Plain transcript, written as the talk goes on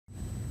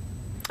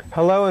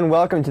Hello and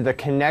welcome to the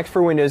Kinect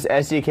for Windows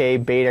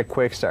SDK Beta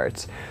Quick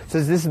Starts.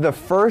 Since this is the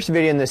first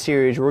video in the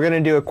series, we're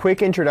going to do a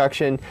quick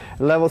introduction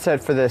and level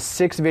set for the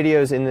 6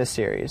 videos in this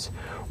series.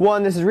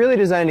 One, this is really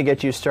designed to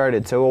get you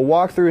started, so we'll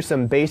walk through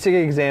some basic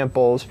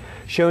examples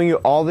showing you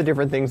all the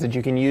different things that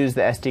you can use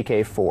the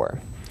SDK for.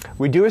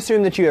 We do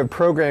assume that you have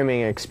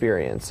programming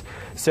experience,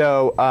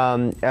 so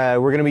we're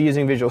going to be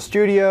using Visual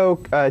Studio,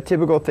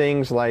 typical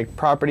things like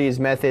properties,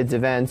 methods,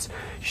 events.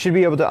 You should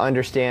be able to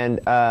understand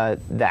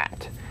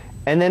that.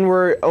 And then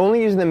we're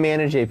only using the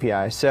Manage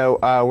API, so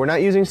we're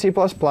not using C++.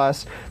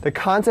 The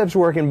concepts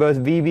work in both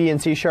VB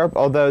and C#,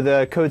 although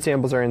the code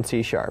samples are in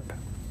C#.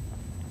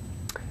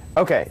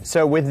 Okay,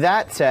 so with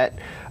that set,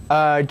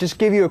 just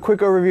give you a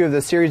quick overview of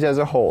the series as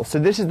a whole. So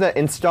this is the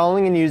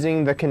installing and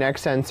using the Kinect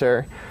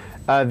sensor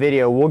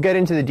video. We'll get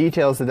into the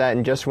details of that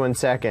in just one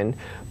second.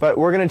 But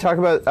we're going to talk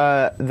about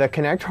the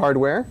Kinect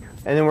hardware,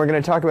 and then we're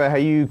going to talk about how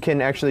you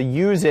can actually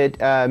use it,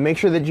 make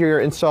sure that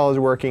your install is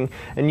working,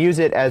 and use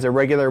it as a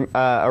regular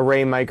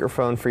array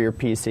microphone for your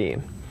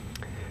PC.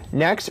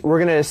 Next, we're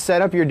going to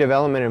set up your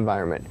development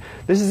environment.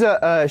 This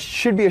is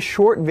should be a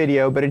short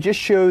video, but it just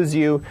shows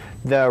you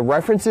the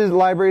references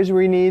libraries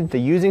we need, the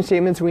using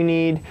statements we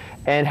need,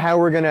 and how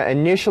we're going to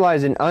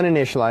initialize and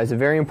uninitialize, a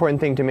very important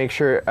thing to make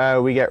sure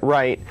we get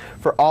right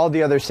for all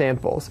the other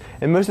samples.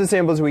 And most of the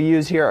samples we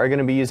use here are going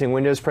to be using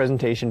Windows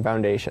Presentation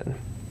Foundation.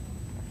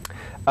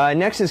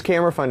 Next is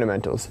camera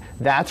fundamentals.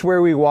 That's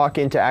where we walk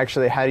into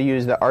actually how to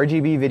use the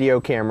RGB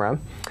video camera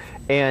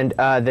and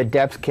the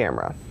depth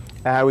camera.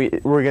 We're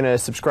going to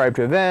subscribe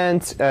to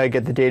events,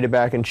 get the data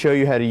back, and show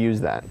you how to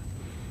use that.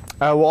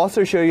 We'll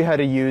also show you how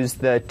to use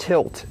the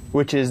tilt,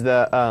 which is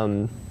the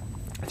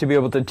to be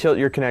able to tilt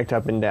your Kinect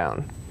up and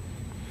down.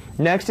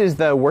 Next is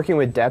the working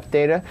with depth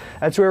data.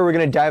 That's where we're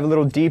going to dive a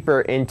little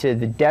deeper into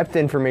the depth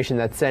information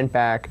that's sent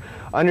back,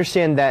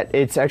 understand that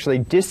it's actually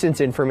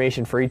distance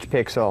information for each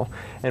pixel,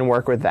 and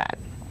work with that.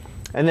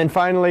 And then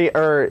finally,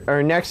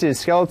 our next is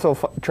skeletal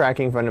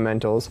tracking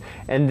fundamentals.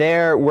 And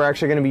there, we're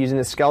actually going to be using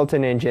the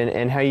skeleton engine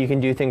and how you can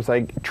do things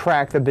like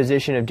track the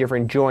position of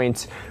different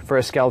joints for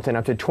a skeleton,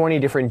 up to 20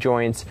 different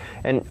joints,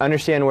 and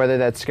understand whether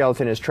that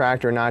skeleton is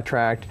tracked or not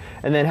tracked,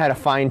 and then how to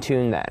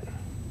fine-tune that.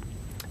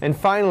 And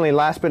finally,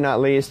 last but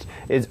not least,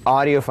 is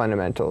audio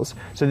fundamentals.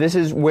 So this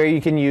is where you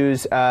can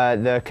use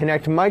the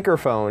Kinect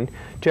microphone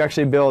to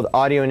actually build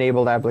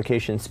audio-enabled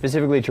applications,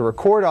 specifically to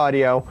record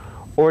audio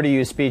or to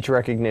use speech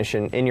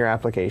recognition in your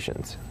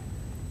applications.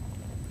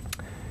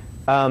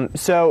 Now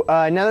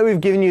that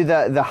we've given you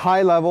the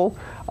high level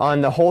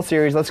on the whole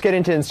series, let's get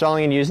into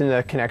installing and using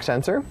the Kinect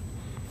sensor.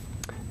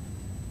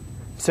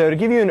 So to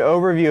give you an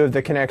overview of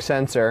the Kinect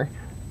sensor,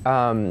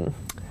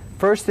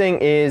 first thing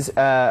is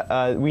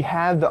we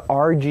have the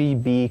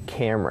RGB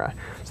camera.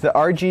 So the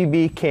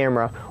RGB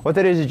camera, what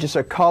that is just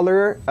a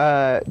color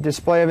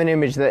display of an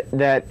image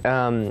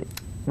that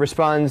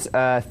responds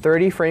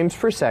 30 frames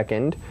per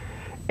second.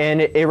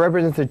 And it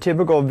represents a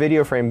typical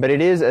video frame, but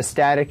it is a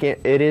static,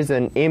 it is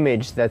an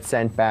image that's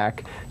sent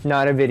back,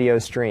 not a video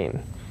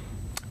stream.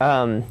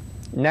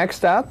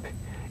 Next up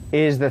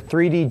is the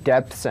 3D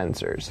depth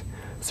sensors.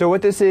 So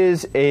what this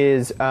is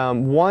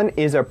one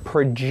is a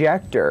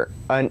projector,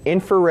 an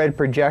infrared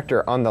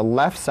projector on the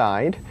left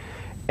side,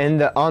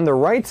 and on the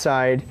right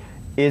side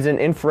is an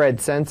infrared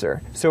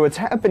sensor. So what's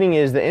happening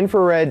is the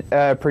infrared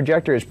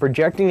projector is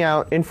projecting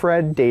out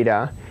infrared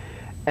data,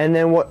 and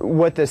then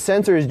what the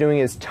sensor is doing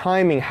is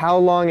timing how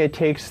long it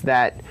takes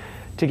that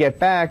to get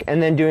back,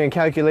 and then doing a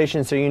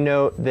calculation so you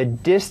know the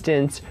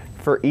distance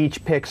for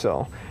each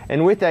pixel.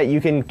 And with that,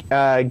 you can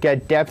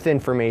get depth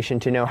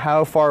information to know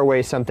how far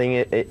away something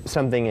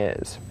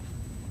is.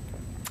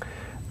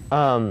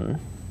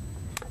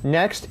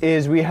 Next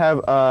is we have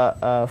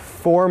a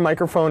 4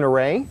 microphone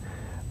array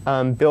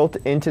built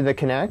into the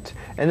Kinect,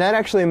 and that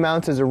actually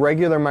mounts as a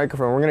regular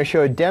microphone. We're going to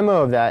show a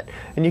demo of that,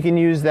 and you can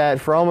use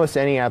that for almost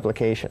any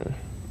application.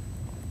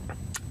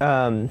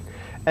 And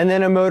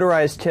then a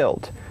motorized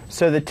tilt.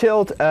 So the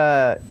tilt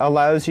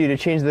allows you to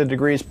change the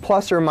degrees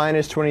plus or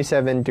minus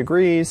 27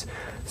 degrees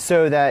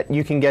so that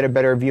you can get a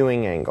better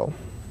viewing angle.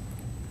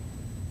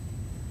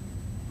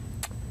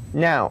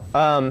 Now,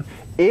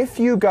 if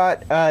you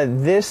got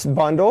this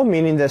bundle,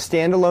 meaning the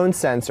standalone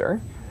sensor,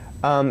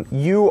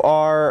 you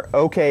are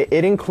okay.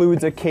 It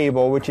includes a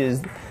cable, which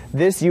is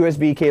this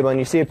USB cable, and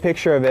you see a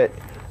picture of it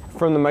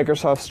from the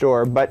Microsoft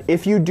Store. But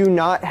if you do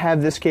not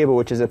have this cable,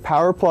 which is a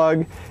power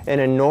plug and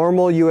a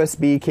normal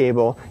USB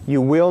cable, you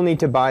will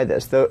need to buy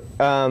this.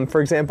 For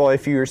example,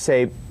 if you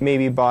say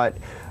maybe bought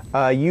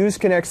a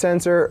used Kinect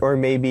sensor, or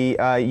maybe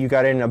you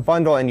got it in a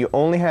bundle and you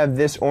only have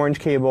this orange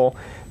cable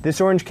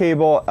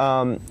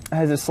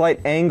has a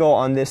slight angle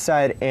on this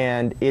side,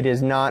 and it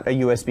is not a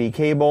USB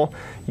cable.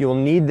 You'll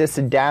need this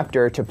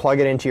adapter to plug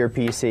it into your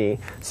PC.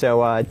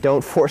 So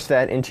don't force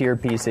that into your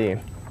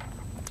PC.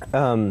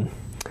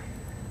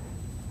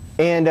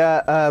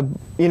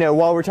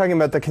 While we're talking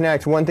about the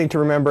Kinect, one thing to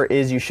remember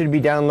is you should be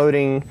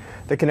downloading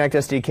the Kinect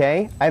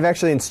SDK. I've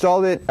actually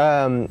installed it,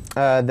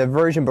 the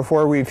version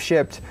before we've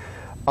shipped,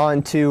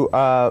 onto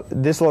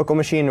this local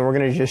machine, and we're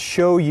going to just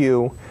show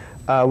you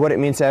what it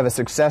means to have a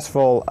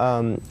successful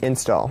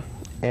install.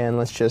 And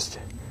let's just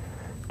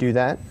do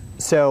that.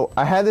 So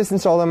I have this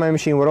installed on my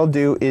machine. What I'll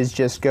do is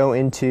just go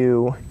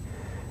into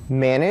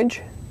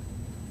Manage,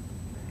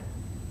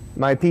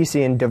 My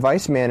PC, and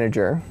Device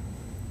Manager.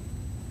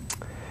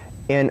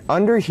 And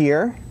under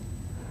here,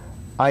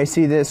 I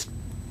see this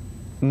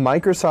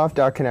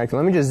Microsoft.Connect.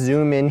 Let me just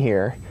zoom in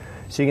here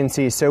so you can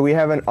see. So we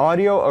have an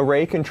audio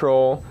array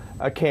control,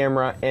 a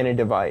camera, and a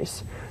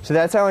device. So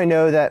that's how I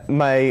know that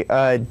my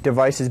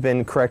device has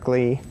been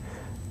correctly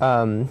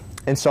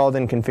installed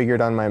and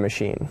configured on my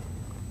machine.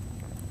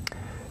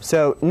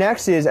 So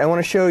next is I want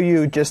to show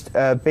you just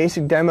a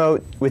basic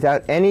demo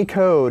without any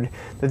code,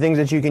 the things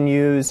that you can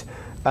use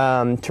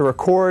to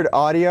record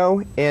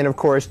audio and of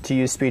course to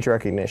use speech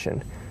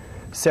recognition.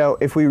 So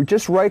if we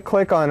just right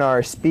click on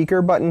our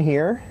speaker button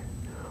here,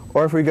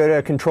 or if we go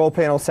to Control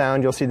Panel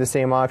Sound, you'll see the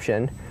same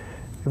option.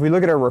 If we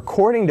look at our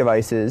recording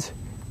devices,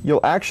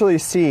 you'll actually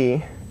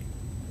see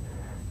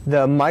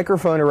the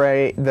microphone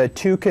array, the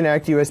 2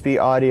 Kinect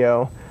USB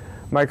audio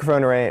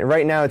microphone array.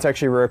 Right now it's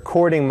actually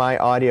recording my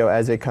audio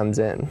as it comes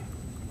in.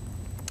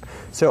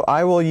 So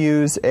I will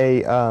use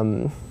a,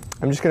 I'm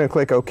just going to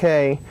click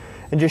OK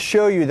and just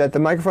show you that the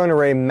microphone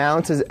array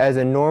mounts as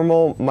a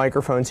normal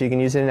microphone so you can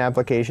use it in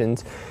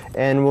applications.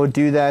 And we'll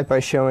do that by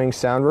showing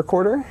Sound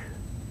Recorder.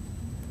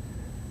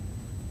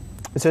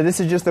 So this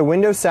is just the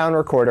Windows Sound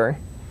Recorder.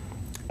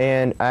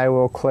 And I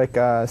will click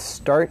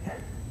Start,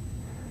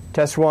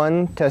 Test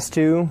 1, Test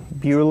 2,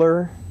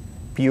 Bueller.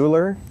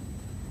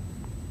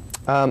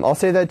 I'll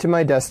save that to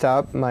my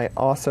desktop, my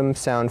awesome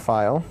sound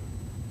file.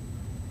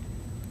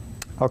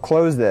 I'll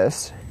close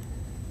this.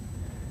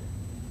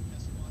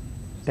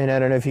 And I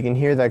don't know if you can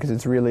hear that because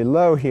it's really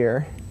low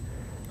here.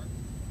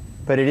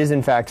 But it is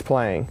in fact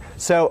playing.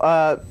 So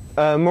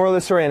moral of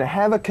the story, and I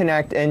have a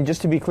Kinect, and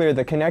just to be clear,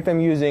 the Kinect I'm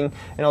using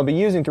and I'll be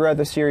using throughout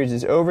the series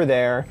is over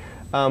there.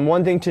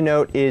 One thing to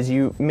note is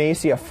you may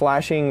see a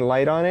flashing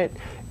light on it.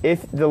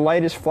 If the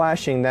light is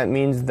flashing, that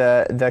means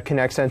the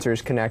Kinect sensor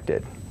is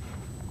connected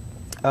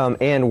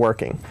and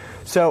working.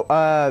 So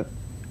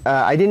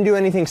I didn't do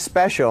anything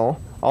special.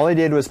 All I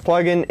did was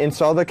plug in,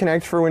 install the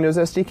Kinect for Windows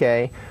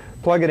SDK,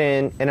 plug it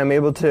in, and I'm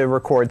able to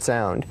record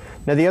sound.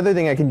 Now the other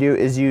thing I can do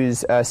is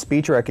use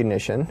speech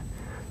recognition.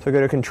 So go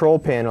to Control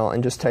Panel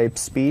and just type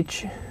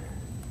speech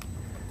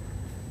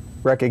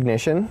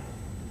recognition.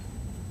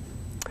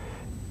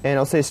 And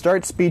I'll say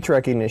Start Speech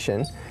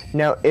Recognition.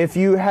 Now, if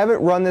you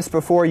haven't run this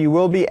before, you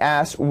will be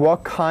asked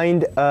what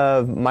kind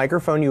of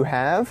microphone you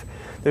have.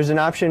 There's an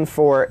option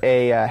for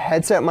a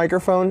headset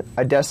microphone,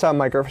 a desktop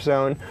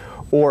microphone,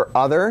 or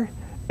other.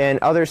 And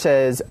other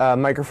says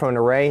microphone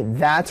array.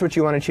 That's what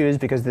you want to choose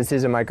because this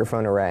is a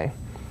microphone array.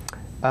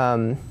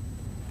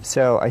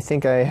 So I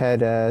think I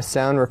had a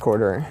sound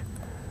recorder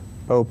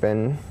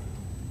open.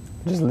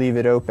 Just leave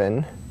it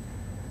open.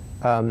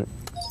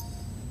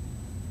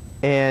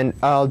 And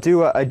I'll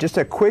do just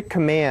a quick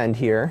command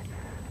here.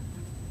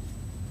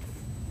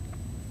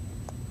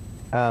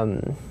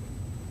 That's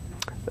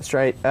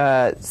right.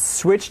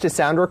 Switch to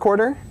sound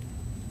recorder.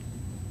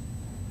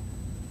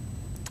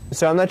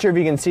 So I'm not sure if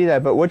you can see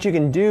that, but what you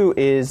can do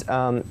is,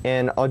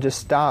 and I'll just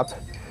stop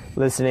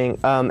listening.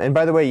 And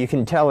by the way, you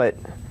can tell it,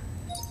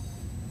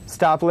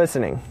 stop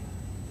listening.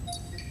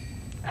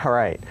 All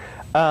right.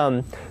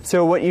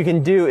 So what you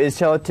can do is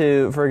tell it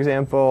to, for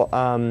example,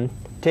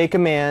 take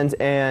commands,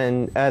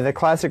 and the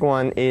classic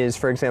one is,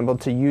 for example,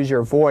 to use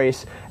your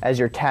voice as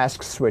your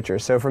task switcher.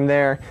 So from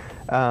there,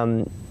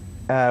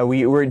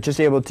 we were just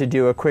able to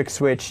do a quick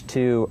switch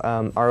to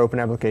our open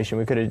application.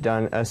 We could have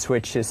done a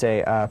switch to,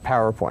 say,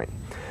 PowerPoint.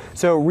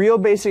 So real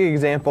basic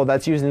example,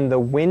 that's using the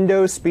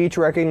Windows speech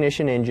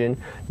recognition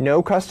engine,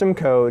 no custom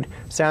code,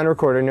 sound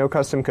recorder, no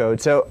custom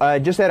code. So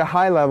just at a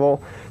high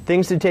level,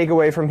 things to take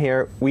away from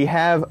here. We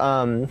have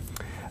the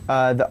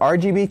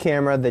RGB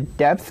camera, the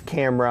depth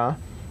camera,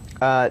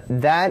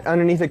 that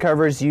underneath the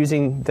covers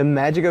using the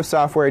magic of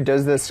software. It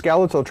does the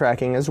skeletal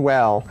tracking as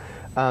well.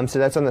 So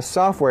that's on the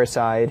software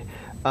side.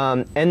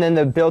 And then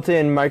the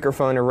built-in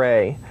microphone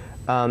array.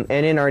 And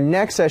in our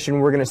next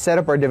session, we're going to set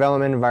up our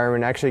development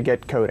environment and actually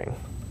get coding.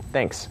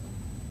 Thanks.